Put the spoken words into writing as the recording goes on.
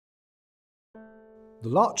The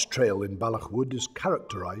Larch Trail in Balloch Wood is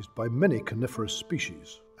characterised by many coniferous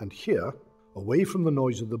species, and here, away from the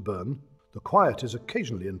noise of the burn, the quiet is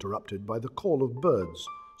occasionally interrupted by the call of birds,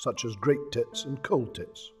 such as great tits and coal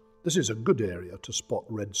tits. This is a good area to spot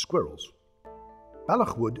red squirrels.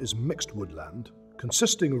 Balloch Wood is mixed woodland,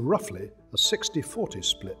 consisting of roughly a 60-40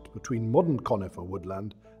 split between modern conifer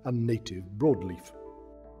woodland and native broadleaf.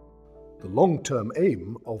 The long-term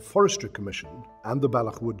aim of Forestry Commission and the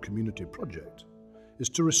Balloch Wood Community Project is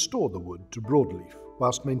to restore the wood to broadleaf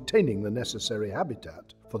whilst maintaining the necessary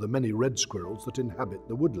habitat for the many red squirrels that inhabit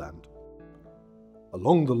the woodland.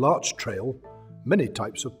 Along the Larch Trail, many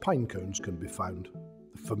types of pine cones can be found.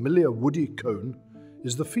 The familiar woody cone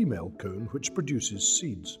is the female cone which produces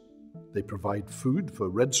seeds. They provide food for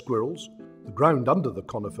red squirrels. The ground under the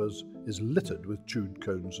conifers is littered with chewed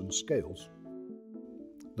cones and scales.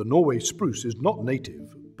 The Norway spruce is not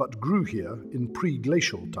native, but grew here in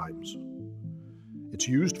pre-glacial times. It's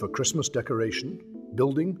used for Christmas decoration,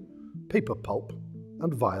 building, paper pulp,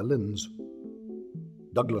 and violins.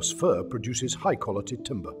 Douglas fir produces high-quality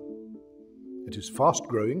timber. It is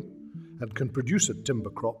fast-growing and can produce a timber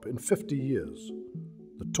crop in 50 years.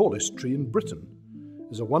 The tallest tree in Britain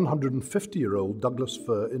is a 150-year-old Douglas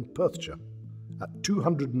fir in Perthshire. At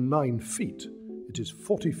 209 feet, it is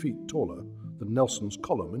 40 feet taller than Nelson's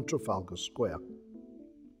Column in Trafalgar Square.